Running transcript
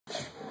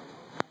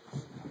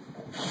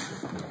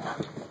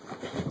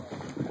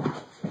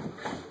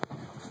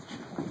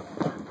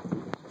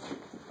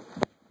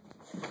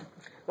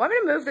Want me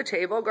to move the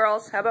table,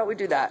 girls? How about we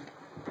do that?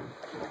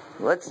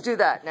 Let's do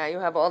that. Now you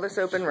have all this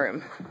open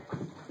room.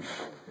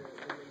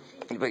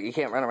 But you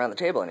can't run around the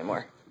table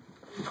anymore.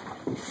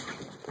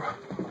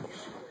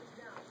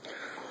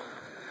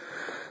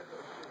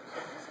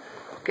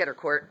 Get her,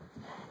 Court.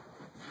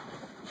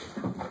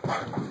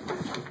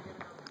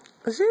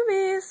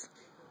 Zoomies.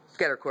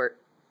 Get her,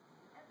 Court.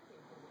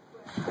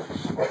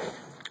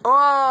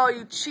 Oh,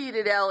 you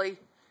cheated, Ellie.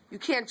 You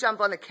can't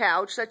jump on the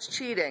couch. That's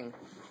cheating.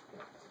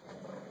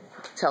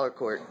 Tell her,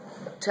 Court.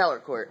 Tell her,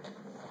 Court.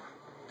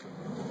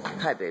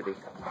 Hi, baby.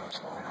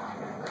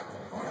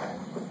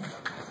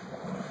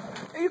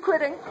 Are you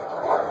quitting?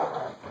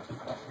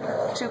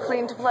 Too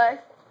clean to play?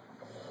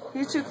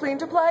 He's too clean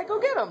to play? Go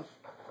get him.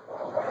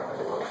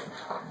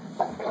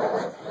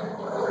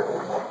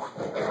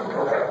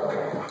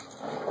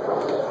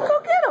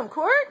 Go get him,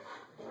 Court.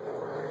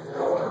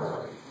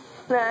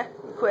 Nah,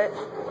 you quit.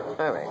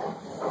 All right.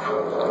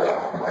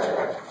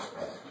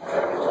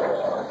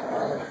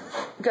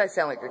 You guys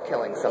sound like you're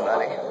killing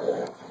somebody.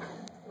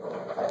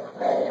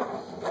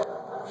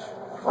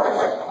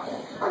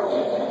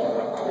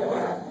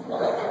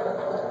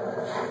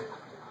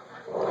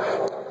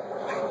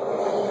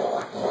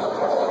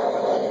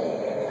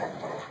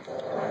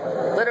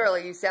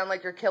 Literally, you sound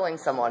like you're killing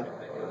someone.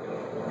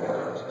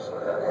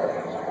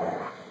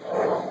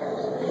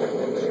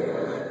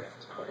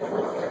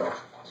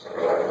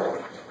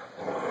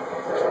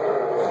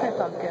 Hi,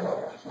 Pumpkin.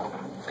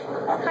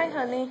 Hi,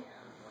 honey.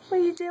 What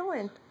are you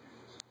doing?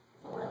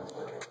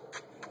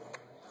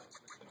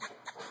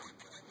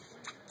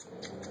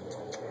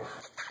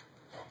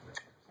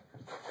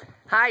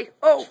 Hi.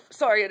 Oh,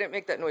 sorry, I didn't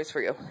make that noise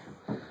for you.